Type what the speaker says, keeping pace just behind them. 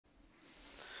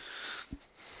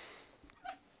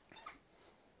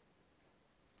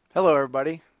Hello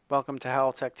everybody, welcome to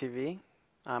Howl Tech TV.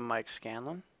 I'm Mike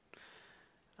Scanlon.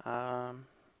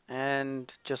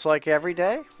 And just like every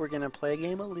day, we're going to play a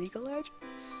game of League of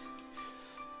Legends.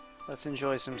 Let's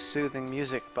enjoy some soothing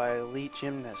music by elite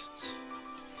gymnasts.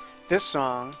 This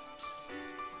song,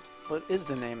 what is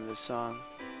the name of this song?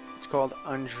 It's called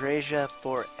Andreja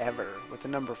Forever, with the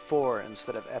number 4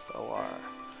 instead of F-O-R.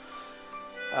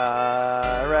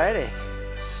 Alrighty,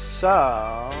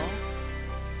 so...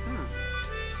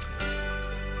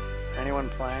 Anyone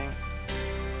playing?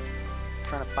 I'm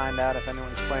trying to find out if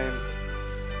anyone's playing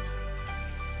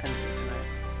anything tonight.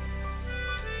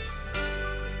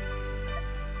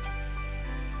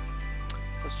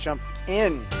 Let's jump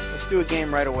in. Let's do a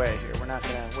game right away here. We're not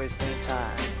going to waste any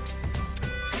time.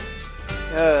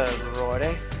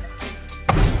 Alrighty.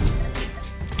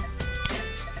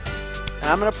 And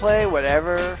I'm going to play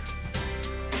whatever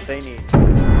they need.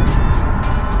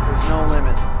 There's no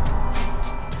limit.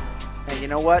 And you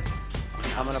know what?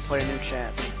 I'm going to play a new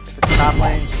champ. If it's top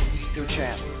lane, new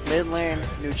champ. Mid lane,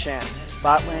 new champ.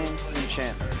 Bot lane, new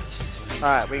champ.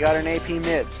 Alright, we got an AP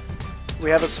mid. We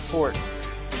have a support.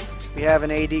 We have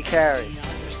an AD carry.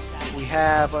 We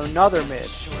have another mid.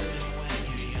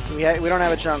 We don't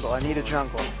have a jungle. I need a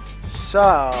jungle.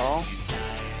 So,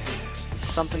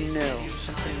 something new.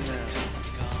 Something new.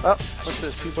 Oh, what's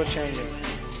this? People are changing.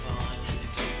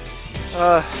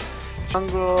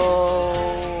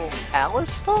 Jungle...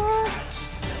 Alistar?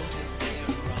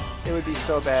 It would be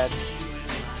so bad.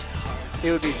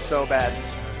 It would be so bad.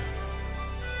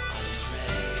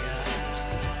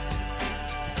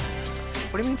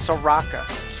 What do you mean Soraka?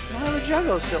 I don't have a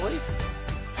jungle, silly.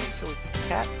 Silly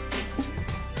cat.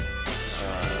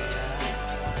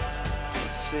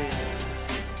 Let's see.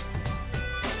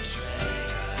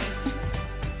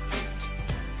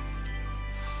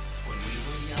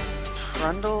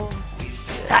 Trundle?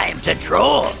 Time to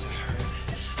troll!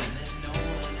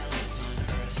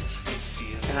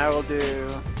 And I will do,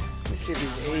 let's see if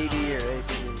he's AD or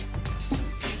AP.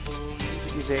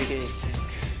 He's AD.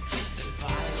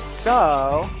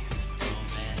 So,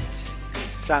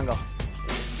 jungle.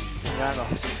 Jungle.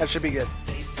 That should be good.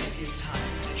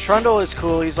 Trundle is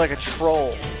cool, he's like a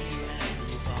troll.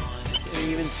 He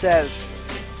even says,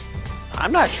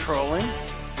 I'm not trolling,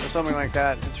 or something like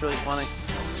that. It's really funny.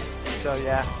 So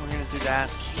yeah, we're gonna do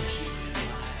that.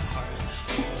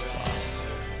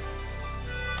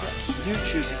 You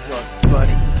choose exhaust,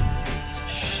 buddy.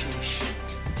 Sheesh.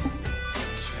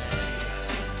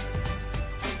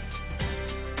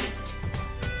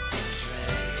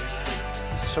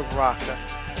 Soraka.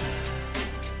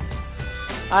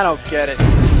 I don't get it.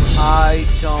 I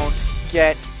don't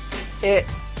get it.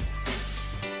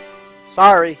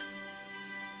 Sorry.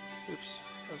 Oops,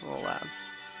 that was a little loud.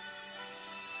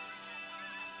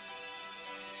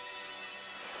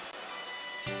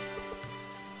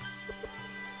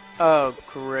 Oh,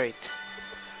 great.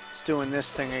 It's doing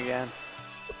this thing again.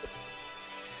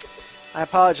 I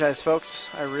apologize, folks.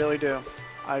 I really do.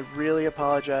 I really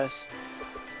apologize.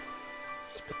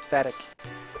 It's pathetic.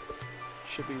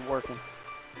 Should be working.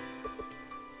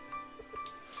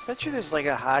 Bet you there's like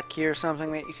a hotkey or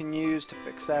something that you can use to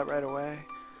fix that right away.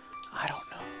 I don't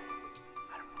know.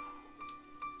 I don't know.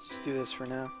 Let's do this for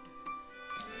now.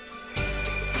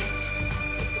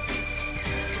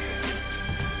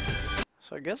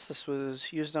 So I guess this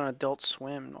was used on Adult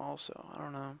Swim also. I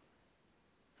don't know.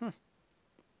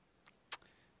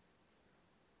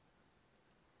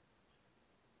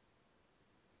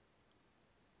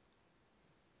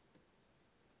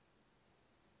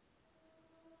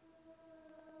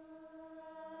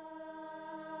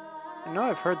 I know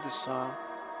I've heard this song.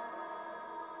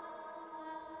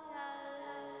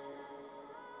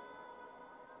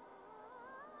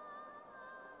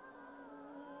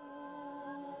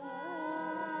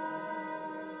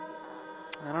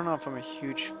 I don't know if I'm a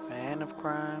huge fan of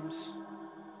Grimes.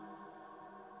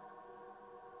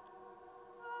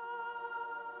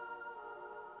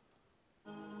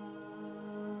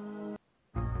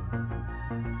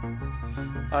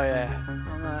 Oh yeah,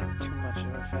 I'm not too much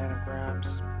of a fan of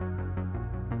Grimes.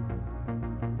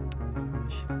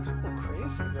 She looks a little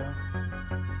crazy though.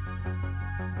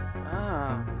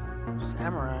 Ah,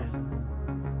 samurai.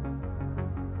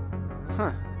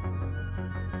 Huh.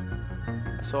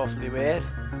 That's awfully weird.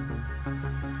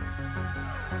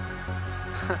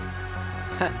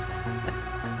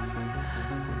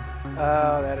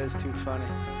 Oh, that is too funny.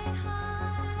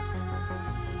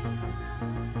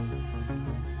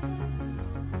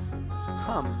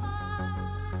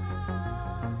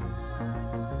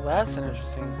 Well, that's an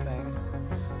interesting thing.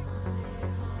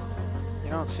 You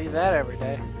don't see that every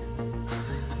day.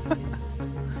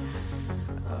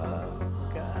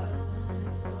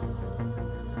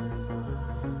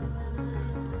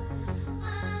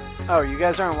 Oh, you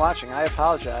guys aren't watching. I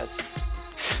apologize.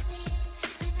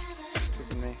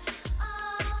 Stupid me.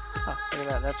 Oh, look at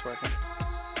that. That's working.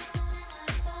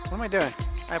 What am I doing?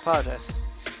 I apologize.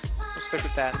 We'll stick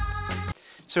with that.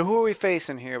 So who are we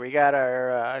facing here? We got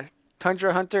our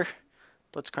Tundra Hunter,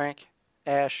 Blitzcrank,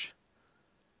 Ash,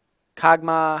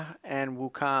 Kog'Maw, and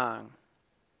Wukong.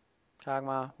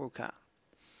 Kog'Maw, Wukong.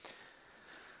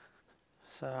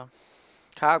 So,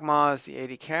 Kog'Maw is the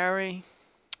 80 carry.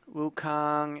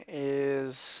 Wukong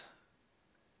is...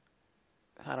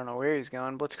 I don't know where he's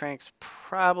going. Blitzcrank's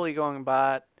probably going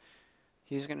bot.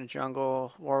 He's going to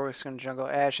jungle. Warwick's going to jungle.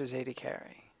 Ash is 80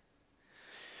 carry.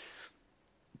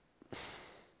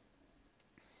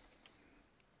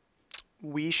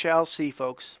 We shall see,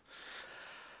 folks.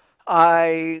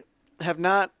 I have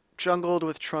not jungled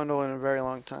with Trundle in a very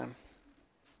long time.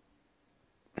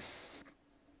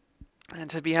 And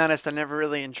to be honest, I never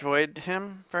really enjoyed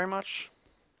him very much.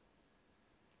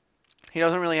 He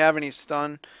doesn't really have any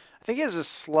stun. I think he has a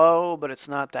slow, but it's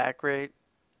not that great.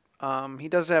 He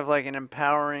does have like an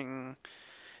empowering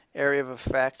area of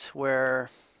effect where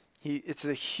it's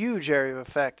a huge area of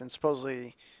effect, and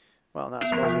supposedly, well, not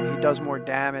supposedly, he does more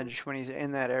damage when he's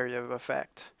in that area of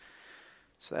effect.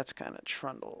 So that's kind of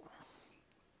Trundle.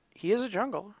 He is a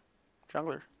jungler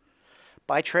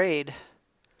by trade.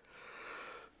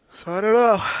 So I don't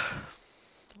know. A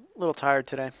little tired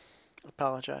today. I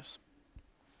apologize.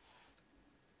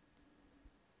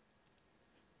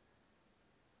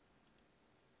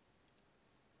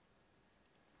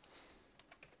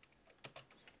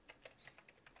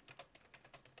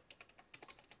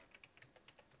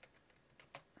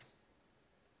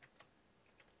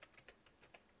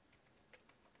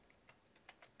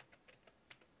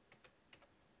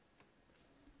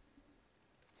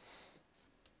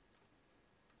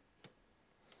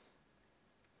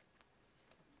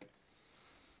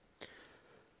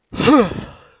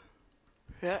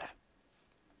 Yeah.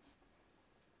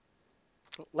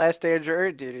 Last day of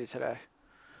jury duty today.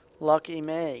 Lucky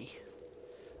me.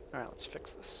 Alright, let's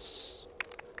fix this.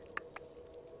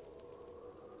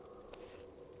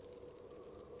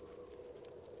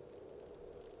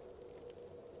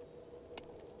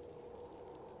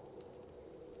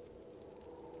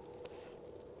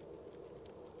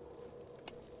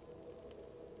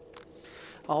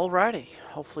 Alrighty.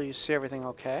 Hopefully you see everything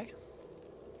okay.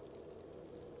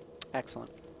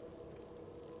 Excellent.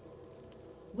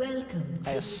 Welcome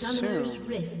I to Summoner's assume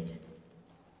Rift.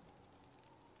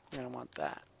 you're gonna want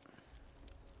that.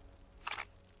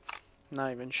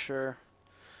 Not even sure.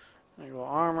 There you go,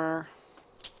 armor.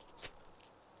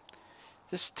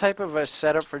 This type of a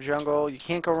setup for jungle, you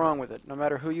can't go wrong with it. No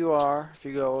matter who you are, if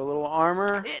you go a little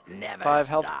armor, It never 5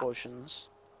 health stops. potions.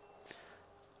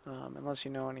 Unless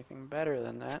you know anything better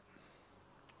than that.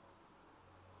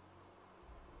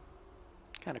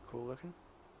 Kind of cool looking.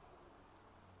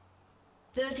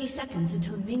 30 seconds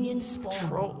until minions spawn.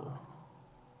 Troll.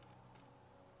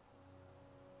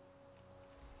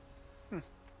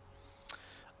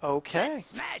 Okay. Let's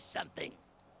smash something.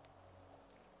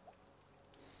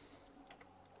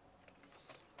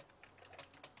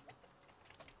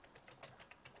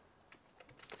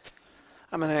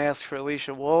 I'm going to ask for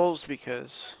Alicia Wolves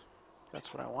because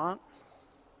that's what I want.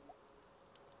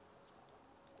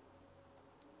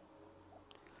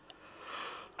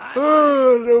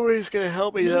 Oh, nobody's going to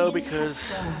help me though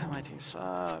because my team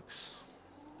sucks.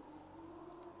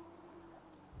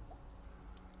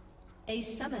 A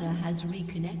summoner has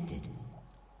reconnected.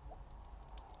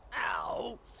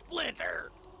 Ow!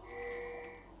 Splinter!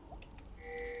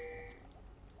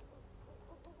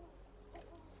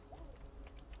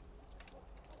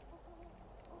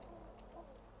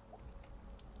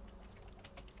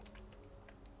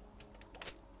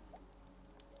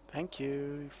 Thank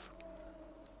you.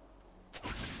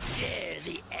 Yeah,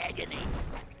 the agony.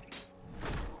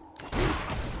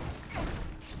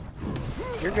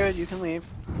 You're good. You can leave.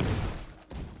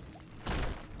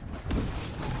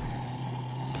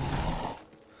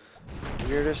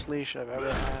 Weirdest leash I've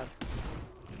ever had.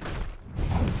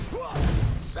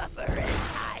 Suffer as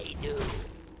I do.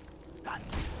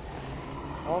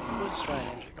 Awfully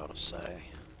strange, I gotta say.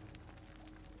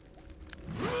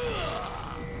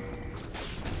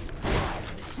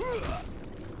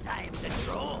 Time to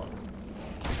troll.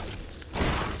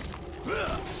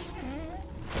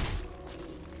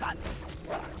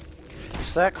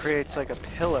 So that creates like a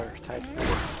pillar type thing.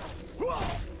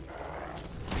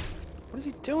 What is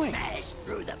he doing? Smash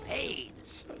through the pain.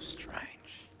 So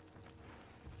strange.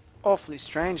 Awfully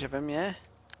strange of him, yeah?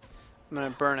 I'm gonna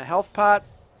burn a health pot.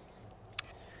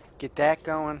 Get that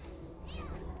going. I'm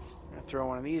gonna throw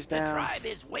one of these The down. tribe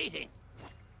is waiting.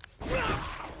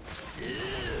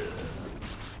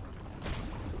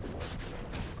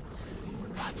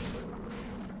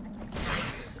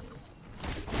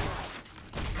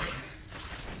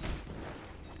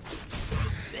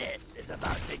 This is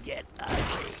about to get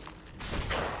ugly.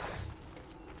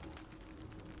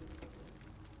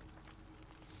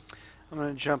 I'm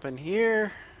gonna jump in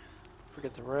here.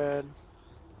 Forget the red.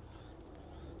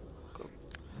 Go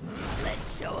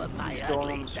Let's show him my these ugly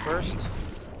golems side. first.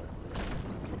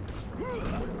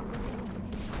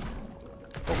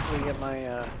 Hopefully get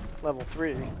my level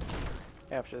 3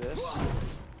 after this.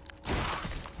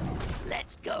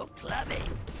 Let's go clubbing.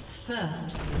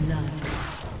 First blood.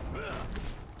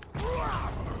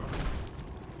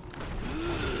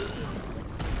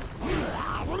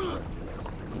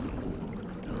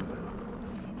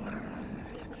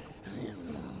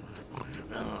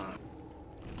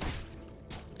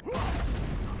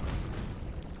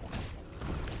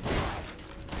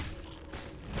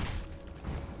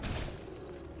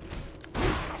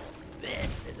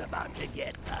 This is about to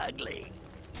get ugly.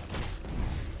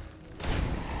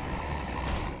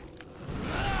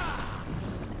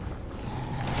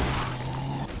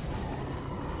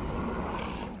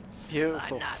 Beautiful.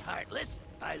 I'm not heartless.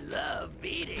 I love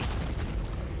beating.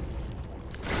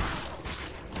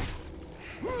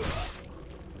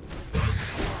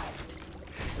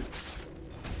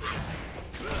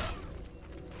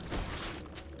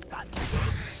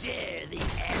 Share the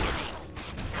agony.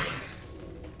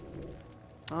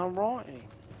 Alright.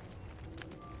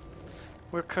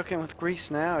 We're cooking with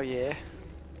grease now, yeah.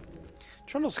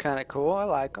 Trundle's kind of cool. I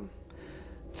like him.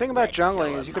 The thing about Let's show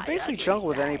jungling him is you can my basically ugly jungle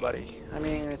with side. anybody. I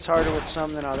mean, it's harder with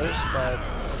some than others, but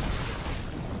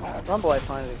Rumble I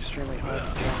find it extremely hard to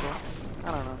jungle.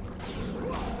 I don't know.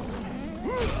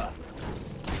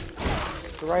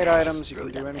 With the right items, you can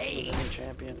do anything with any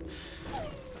champion.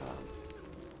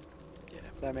 Yeah,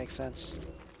 if that makes sense.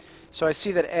 So I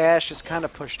see that Ashe is kind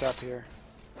of pushed up here.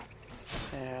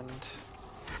 And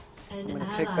I'm going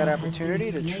to take that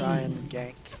opportunity to try and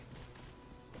gank.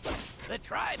 The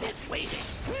tribe is waiting.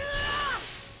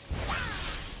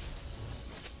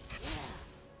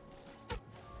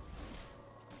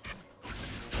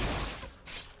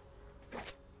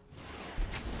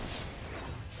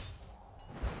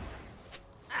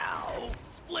 Ow,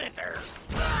 Splinter.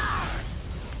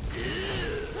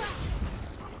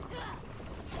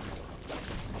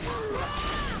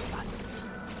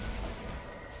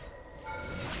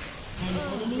 An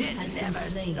enemy has been Never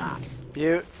slain. stops.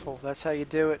 Beautiful. That's how you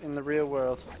do it in the real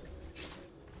world.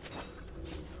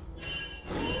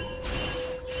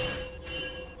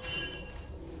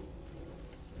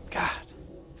 God.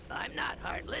 I'm not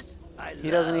heartless. He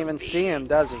doesn't even see him,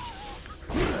 does he?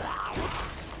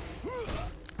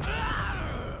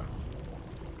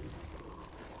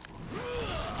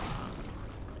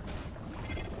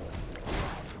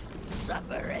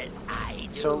 Suffer as I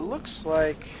do. So it looks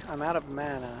like I'm out of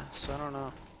mana, so I don't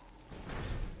know.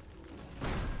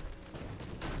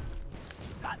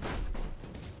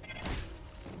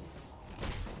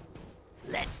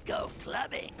 Let's go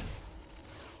clubbing.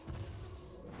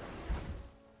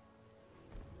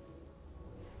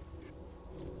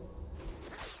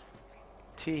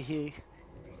 Tee-hee.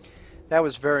 That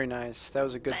was very nice. That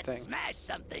was a good Let's thing. smash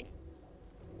something.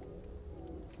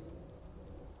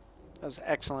 That was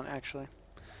excellent, actually.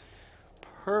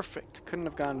 Perfect. Couldn't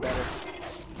have gone better.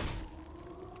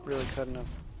 Really couldn't have.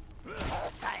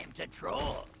 Time to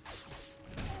troll.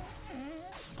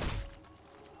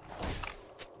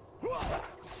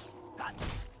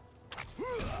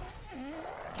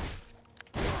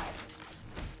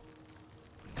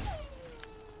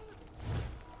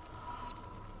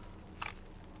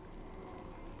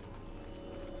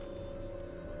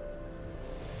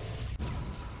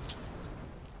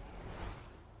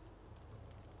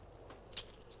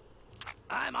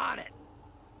 I'm on it.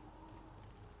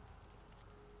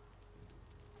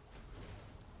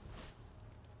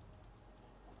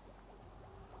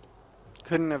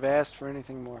 Couldn't have asked for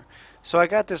anything more. So I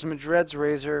got this Madred's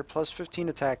Razor, plus 15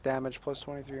 attack damage, plus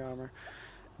 23 armor.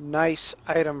 Nice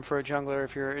item for a jungler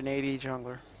if you're an AD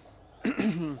jungler.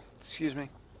 Excuse me.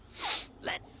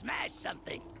 Let's smash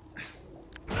something.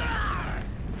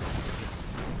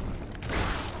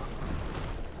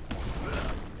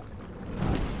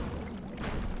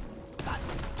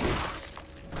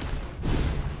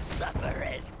 Suffer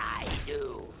as I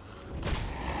do.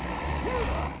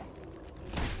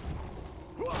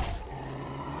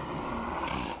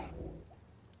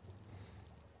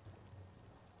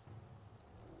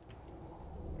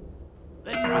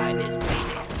 The tribe is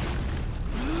waiting.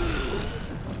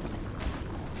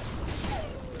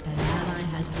 An ally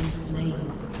has been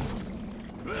slain.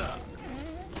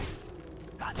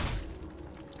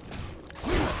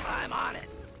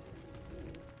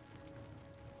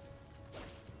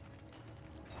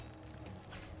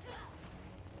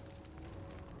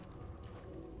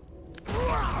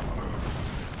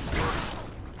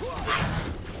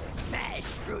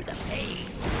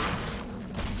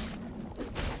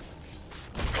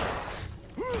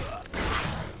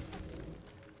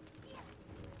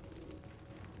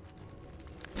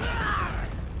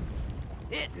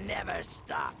 never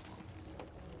stops.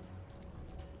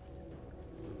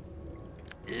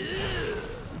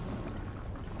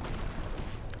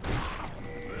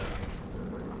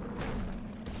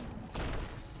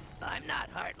 I'm not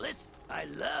heartless. I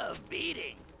love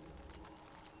beating.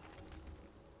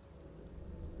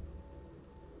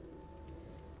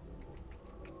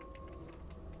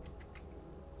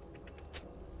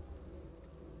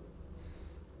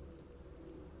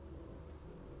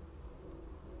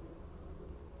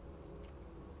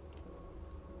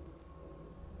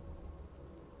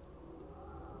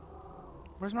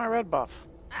 Where's my red buff?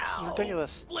 This is Ow,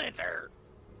 ridiculous. Splinter.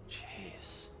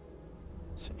 Jeez.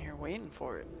 Sitting here waiting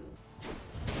for it.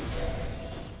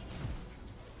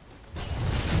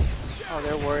 Oh,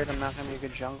 they're worried I'm not gonna be a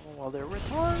good jungle. Well, they're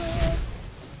retarded.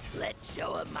 Let's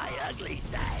show 'em my ugly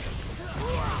side.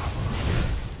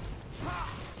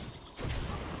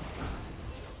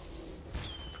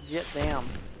 Get them.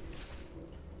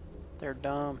 They're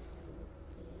dumb.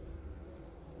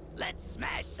 Let's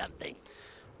smash something.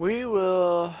 We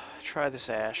will try this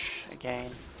Ash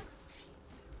again.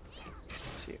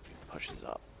 See if he pushes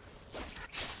up.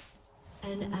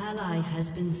 An ally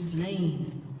has been slain.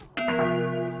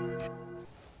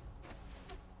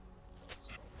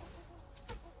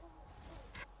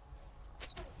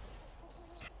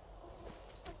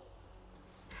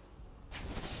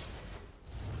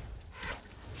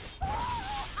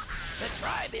 The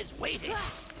tribe is waiting.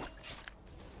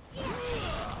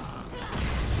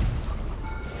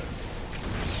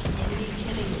 Enemy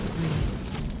killing spree.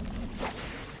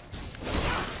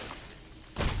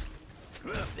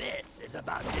 This is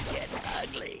about to get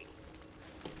ugly.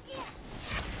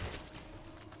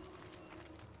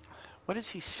 What is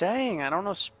he saying? I don't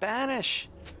know Spanish.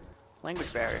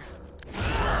 Language barrier.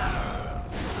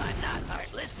 I'm not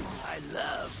heartless. I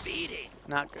love beating.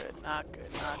 Not good, not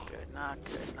good, not good, not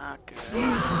good, not You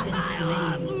good. have been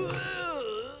slain.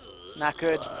 Not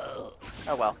good.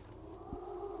 Oh well.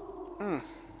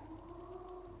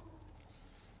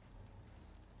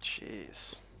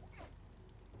 Jeez.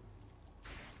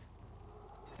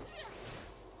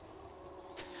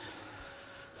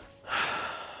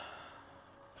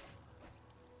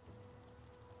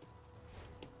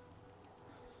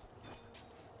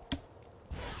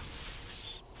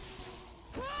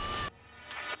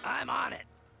 I'm on it.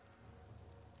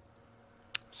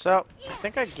 So, I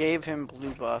think I gave him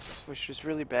blue buff, which was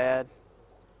really bad.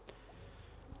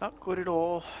 Not good at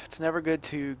all. It's never good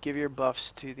to give your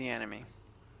buffs to the enemy.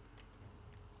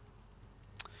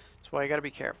 That's why you gotta be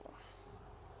careful.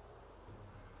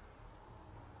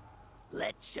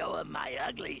 Let's show 'em my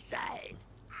ugly side.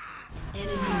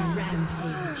 Enemy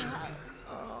rampage.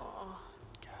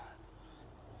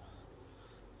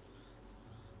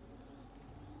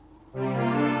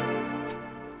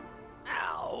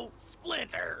 Ow,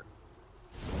 Splinter.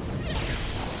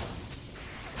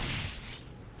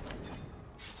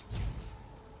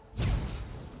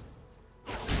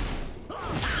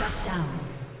 Shut down.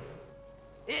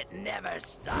 It never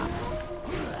stops.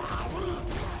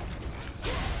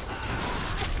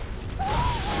 An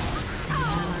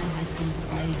ally has been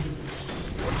slain.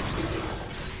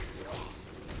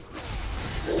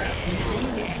 An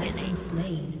enemy has been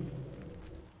slain.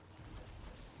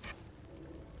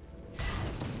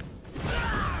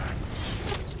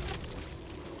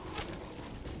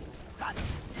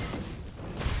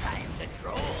 Time to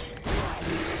troll.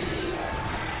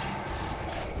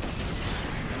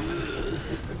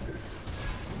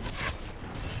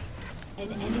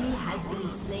 An enemy has been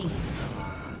slain.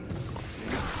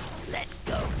 Let's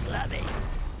go clubbing.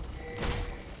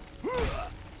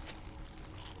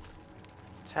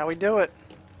 That's how we do it.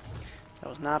 That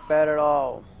was not bad at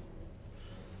all.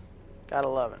 Gotta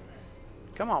love it.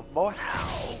 Come on, boy.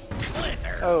 Ow,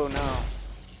 Splinter. Oh no.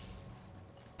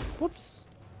 Whoops.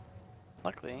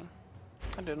 Luckily,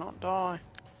 I did not die.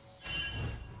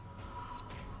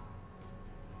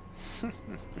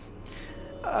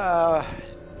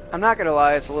 I'm not gonna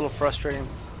lie, it's a little frustrating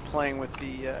playing with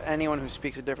the anyone who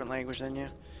speaks a different language than you.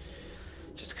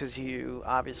 Just because you,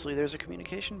 obviously, there's a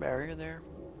communication barrier there.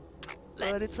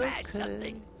 Let's But it's smash okay.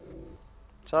 something.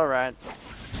 It's alright.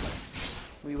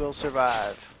 We will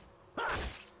survive.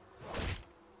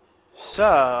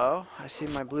 So, I see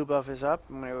my blue buff is up.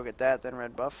 I'm gonna go get that, then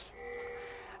red buff.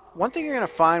 One thing you're gonna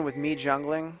find with me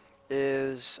jungling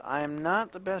is I'm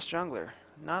not the best jungler.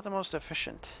 Not the most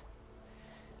efficient.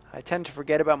 I tend to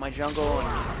forget about my jungle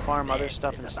and farm other This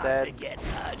stuff is instead. About to get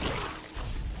ugly.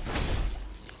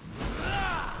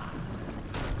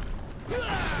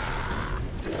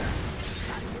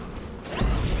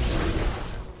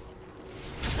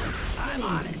 I'm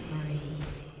on Killing it. spree.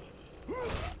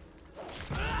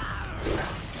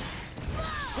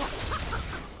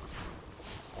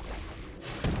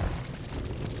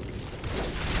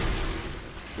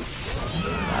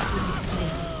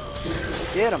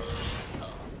 Get him.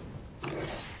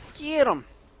 Get him.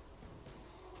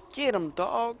 Get him,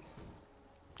 dog.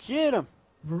 Get him.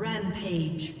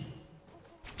 Rampage.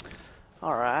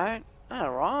 Alright.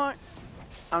 Alright.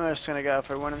 I'm just gonna go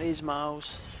for one of these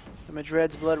mows. The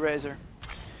Madred's Blood Razor.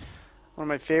 One of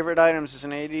my favorite items is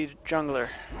an AD jungler.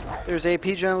 There's AP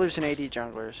junglers and AD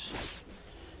junglers.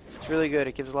 It's really good.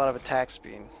 It gives a lot of attack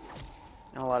speed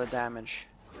and a lot of damage.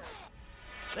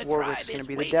 Warwick's gonna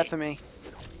be the death of me.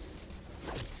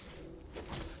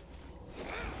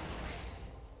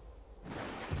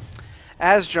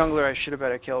 As jungler, I should have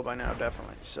had a kill by now,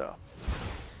 definitely. So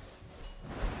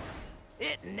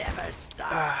It never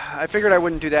stops. I figured I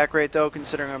wouldn't do that great though,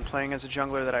 considering I'm playing as a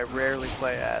jungler that I rarely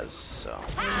play as. So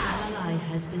An ally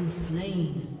has been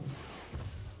slain.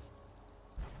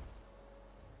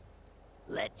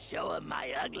 Let's show him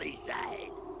my ugly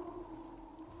side.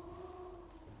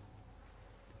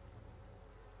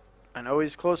 I know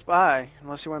he's close by,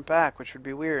 unless he went back, which would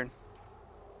be weird.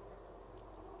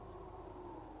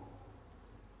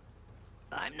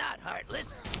 I'm not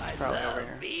heartless. I Probably love over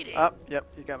here. beating. Oh, yep,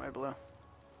 you got my blue.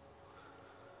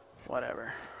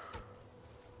 Whatever.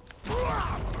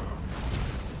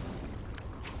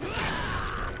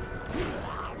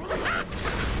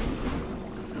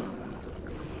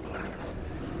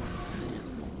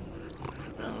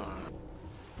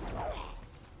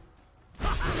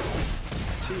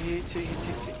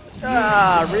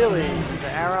 Ah, really? He's an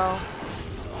arrow?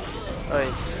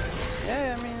 Wait.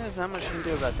 Yeah, I mean, there's not much you can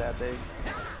do about that. They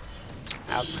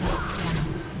outscored.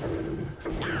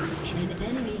 An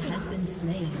enemy has been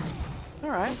slain.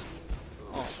 Alright.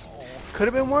 Could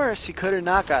have been worse. He could have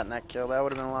not gotten that kill. That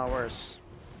would have been a lot worse.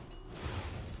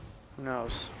 Who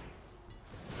knows?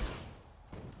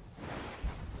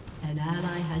 An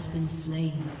ally has been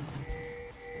slain.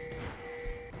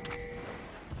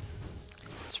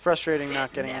 It's frustrating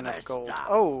not getting never enough gold. stops.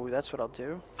 Oh, that's what I'll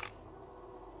do.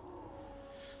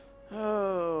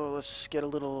 Oh, let's get a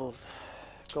little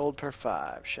gold per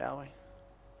 5, shall we?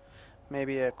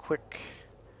 Maybe a quick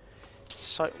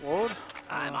sight ward.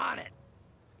 I'm on it.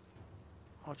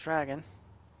 Oh, dragon.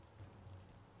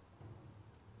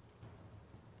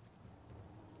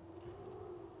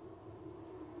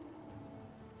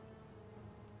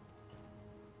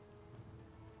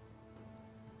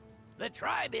 The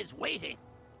tribe is waiting.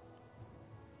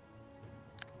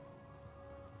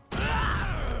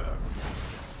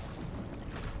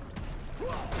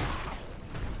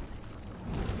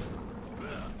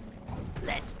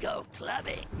 Let's go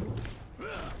clubbing.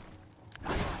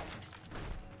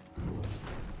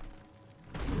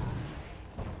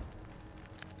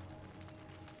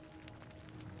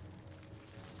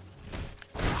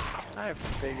 I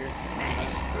figured.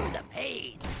 Smash through the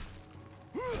pain.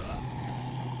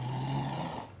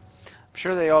 I'm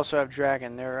sure they also have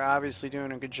dragon. They're obviously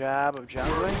doing a good job of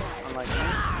jungling, unlike me.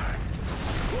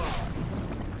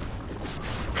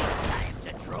 Time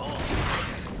to troll.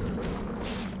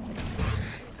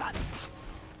 Got it.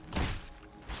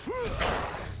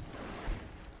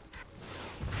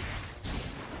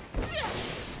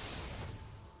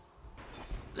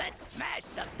 Let's smash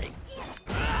something.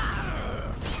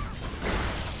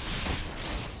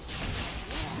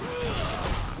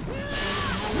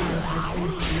 Has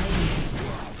been slain.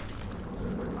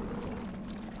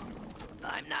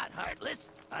 I'm not heartless.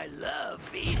 I love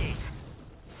beating.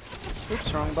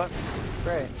 Oops, wrong button.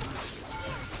 Great.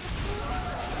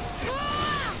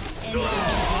 Enemy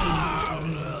has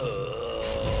been slain.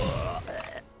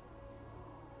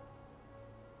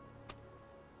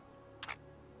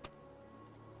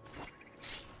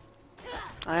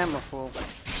 I am a fool.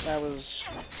 That was...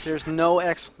 There's no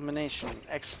explanation.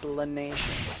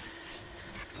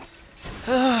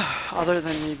 Other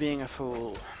than me being a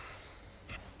fool.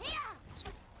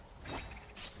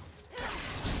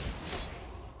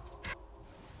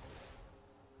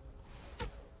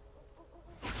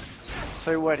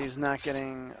 Tell you what, he's not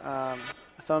getting a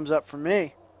thumbs up from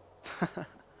me.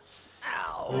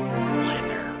 Ow,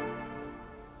 slither.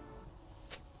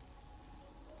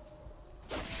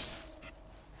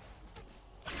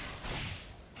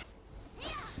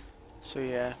 So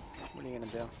yeah, what are you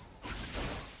gonna do?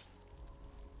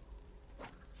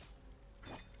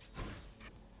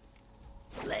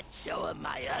 Let's show him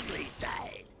my ugly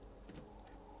side.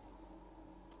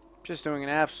 Just doing an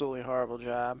absolutely horrible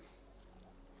job.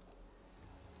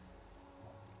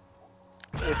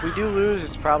 If we do lose,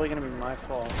 it's probably going to be my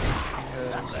fault.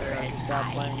 Because they're going to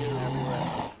stop playing me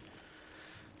everywhere.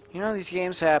 You know, these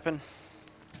games happen.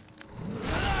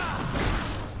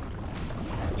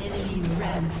 Enemy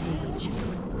rampage.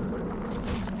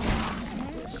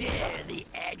 Share the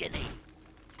agony.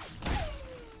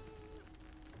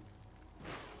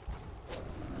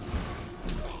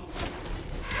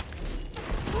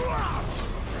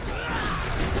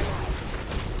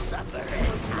 never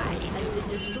as high. Has been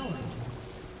destroyed.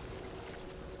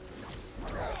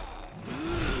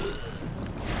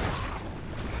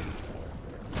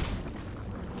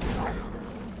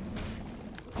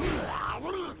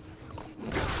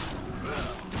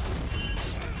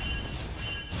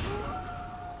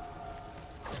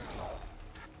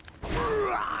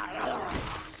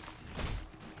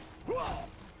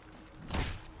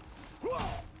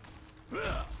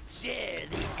 Share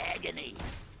the agony.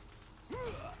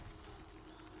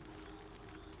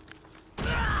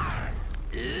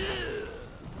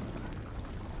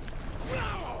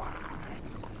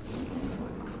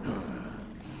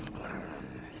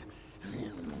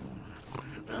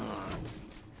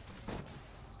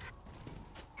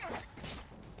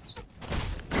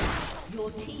 Your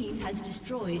team has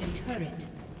destroyed a turret.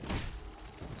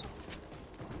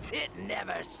 It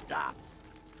never stops.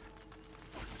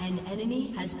 An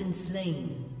enemy has been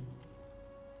slain.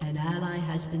 An ally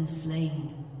has been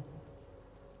slain.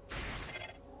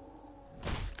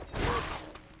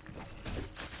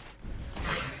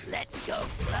 Let's go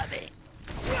clubbing.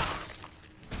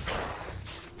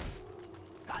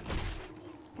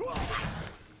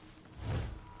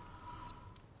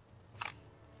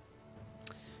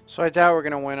 So I doubt we're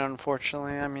gonna win,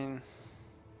 unfortunately. I mean,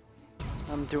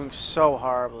 I'm doing so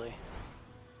horribly.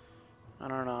 I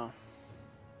don't know.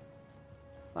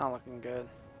 Not looking good.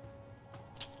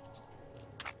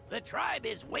 The tribe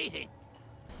is waiting.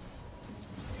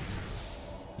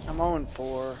 I'm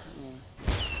 0-4. I mean,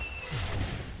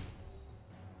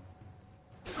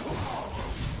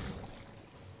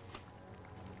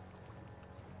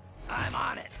 I'm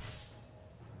on it.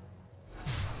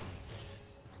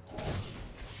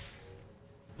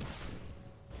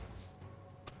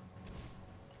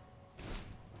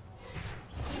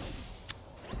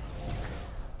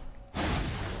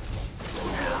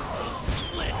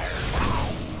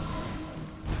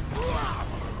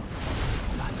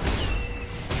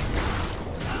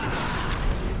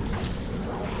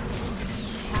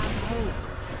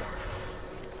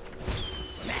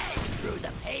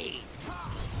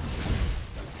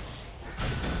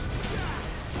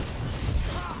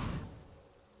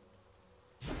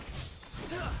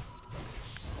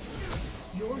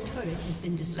 Your turret has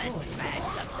been destroyed. Let's smash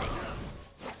something.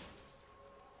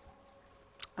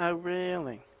 oh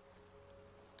really?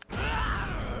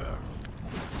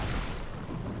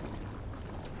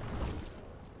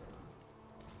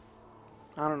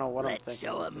 I don't know what I'm Let's thinking.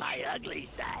 show with him this my shit. ugly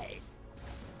side.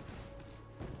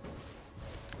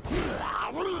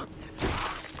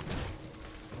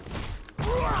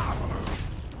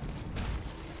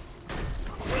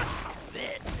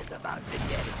 This is about to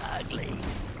get ugly.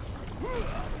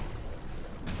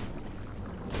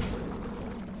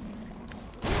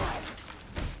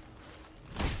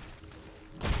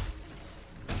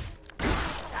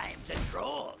 Time to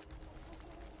troll.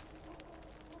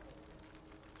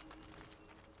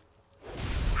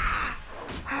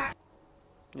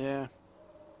 Yeah.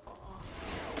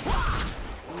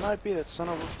 It might be that some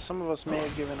of us may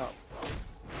have given up.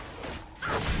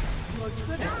 Your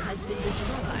turret has been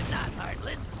destroyed. I'm not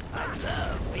heartless. I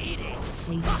love beating.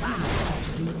 A summoner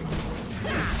has been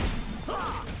Yeah.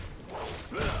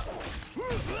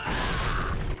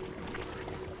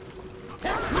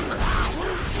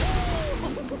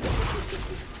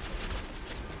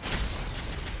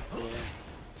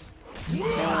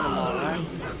 Killing them all, right?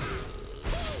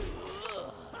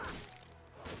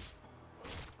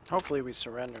 Hopefully we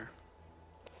surrender.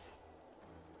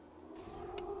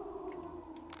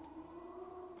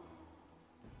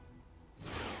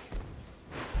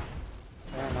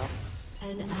 Fair enough.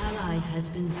 An ally has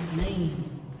been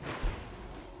slain.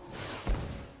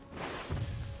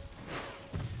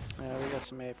 Yeah, we got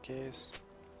some AFKs.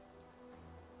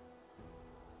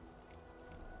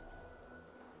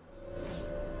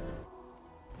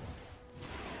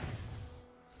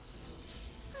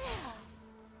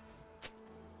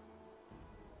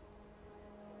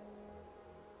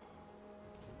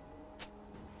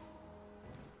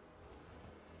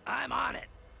 I'm on it.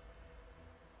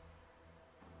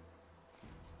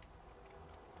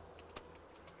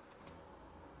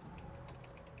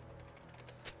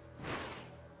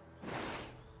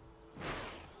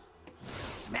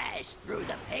 Smash through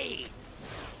the pain.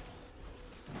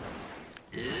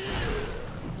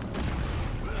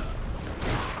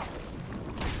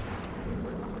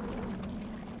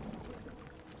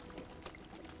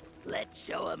 Let's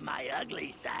show him my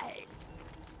ugly side.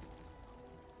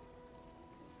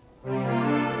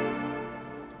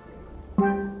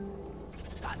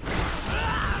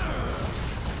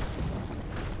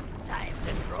 Time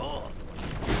to troll.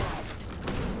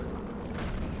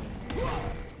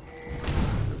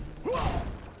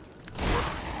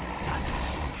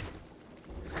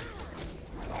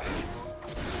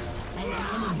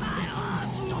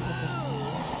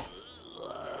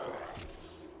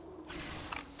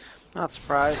 Not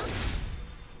surprised.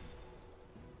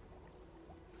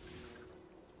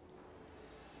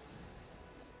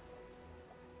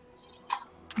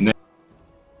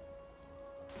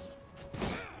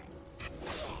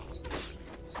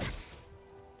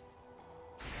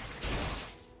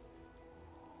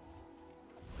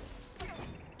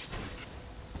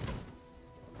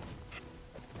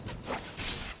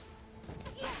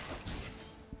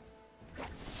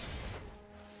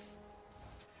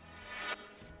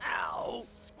 Ow!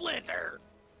 Splinter!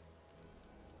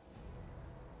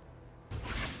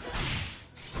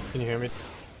 Can you hear me?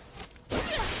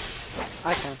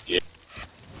 I can.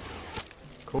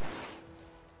 Cool.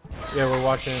 Yeah, we're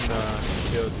watching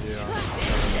POG on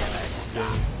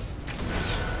game.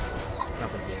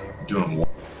 Not the game. Doing what?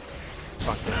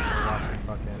 Fucking, we're watching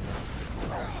fucking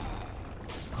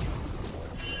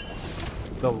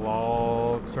the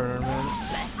LOL tournament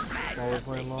while we're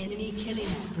playing LOL. Enemy killing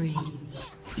spree.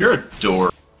 You're a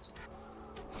dork.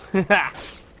 I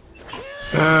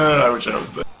wish I was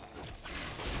there.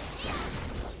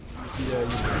 Yeah, you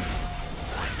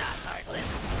I'm not heartless.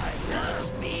 I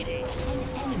love beating.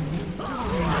 Enemies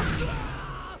dominating.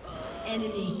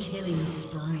 Enemy killing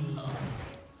spree.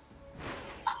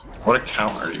 What a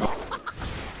counter you.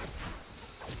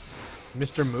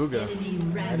 Mr. Muga. Enemy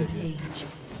rampage.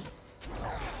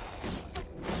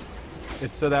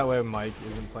 It's so that way Mike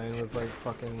isn't playing with like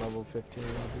fucking level 15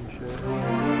 and shit.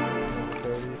 Level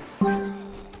 30.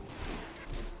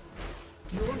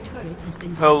 Your turret has been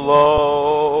destroyed.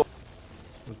 Hello.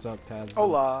 What's up, Taz?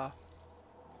 Hola.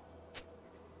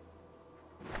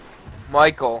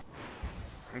 Michael.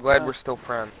 I'm glad Huh. we're still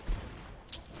friends.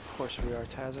 Of course we are,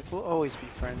 Tazik. We'll always be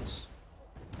friends.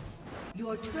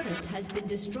 Your turret has been The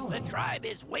destroyed. tribe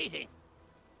is waiting.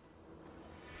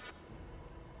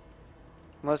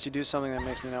 Unless you do something that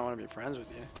makes me not want to be friends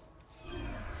with you.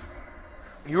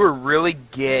 You were really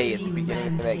gay at the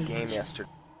beginning of that game yesterday.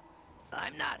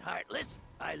 I'm not heartless.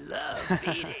 I love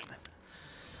beating.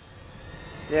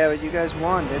 Yeah, but you guys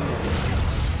won, didn't you?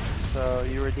 So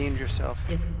you redeemed yourself.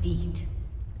 Defeat.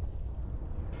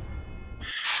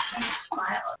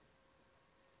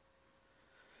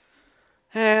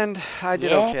 And I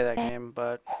did Yeah. okay that game,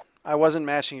 but I wasn't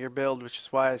matching your build, which is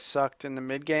why I sucked in the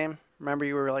mid game. Remember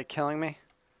you were like killing me?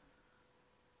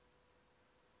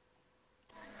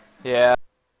 Yeah.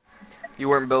 You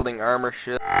weren't building armor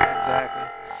shit. Exactly.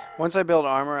 Once I built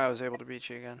armor, I was able to beat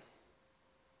you again.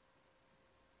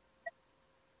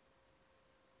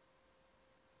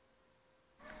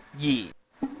 Yeah.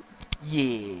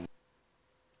 Yeah.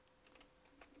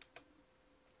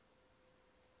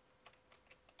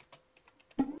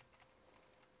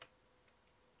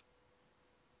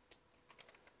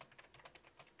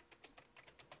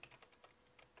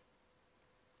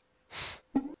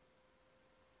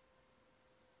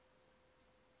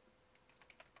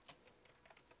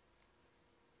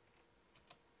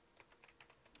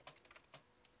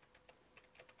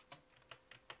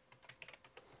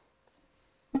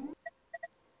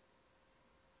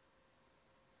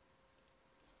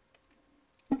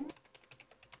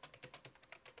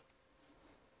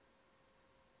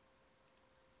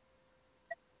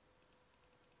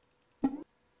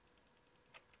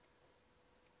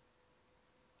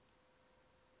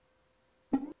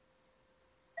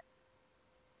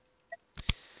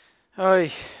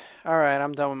 Oy. Alright,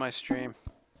 I'm done with my stream.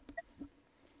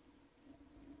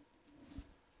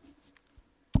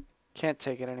 Can't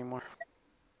take it anymore.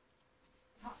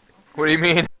 What do you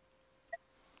mean?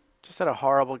 Just had a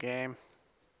horrible game.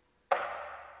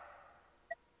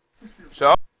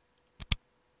 So?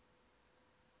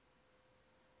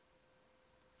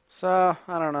 So,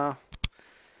 I don't know.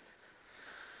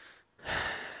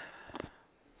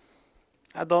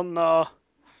 I don't know.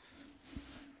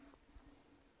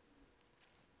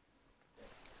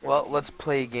 Well, let's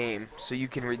play a game so you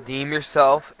can redeem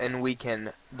yourself and we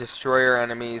can destroy our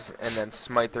enemies and then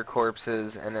smite their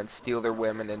corpses and then steal their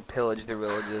women and pillage their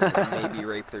villages and maybe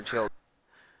rape their children.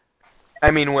 I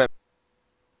mean women.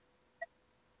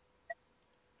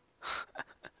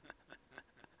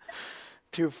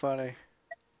 Too funny.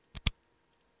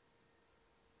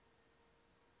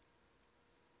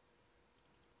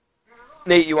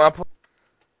 Nate, you want to play?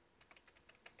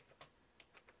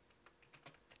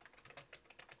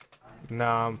 No,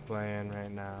 I'm playing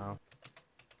right now.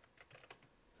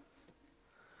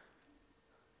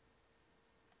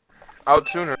 Out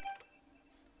sooner.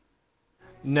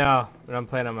 No, but I'm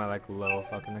playing on my like low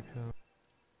fucking account.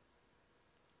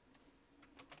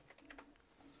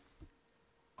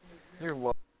 You're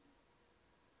low.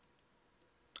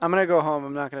 I'm gonna go home.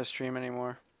 I'm not gonna stream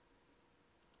anymore.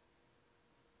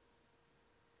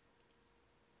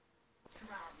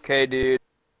 Okay, dude.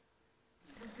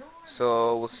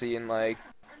 So we'll see you in like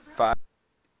 5.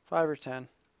 5 or 10.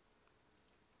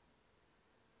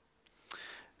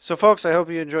 So, folks, I hope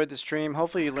you enjoyed the stream.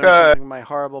 Hopefully you learned Okay. something from my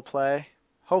horrible play.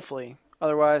 Hopefully.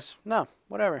 Otherwise, no,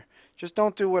 whatever. Just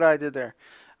don't do what I did there.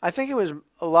 I think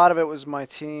a lot of it was my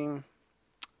team.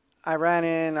 I ran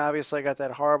in, obviously I got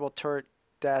that horrible turret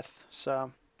death,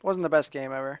 so it wasn't the best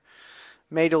game ever.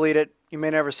 May delete it. You may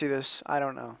never see this. I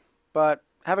don't know. But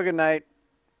have a good night.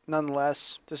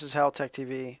 Nonetheless, this is Hell Tech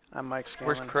TV. I'm Mike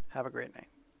Where's Scanlon. Chris? Have a great night.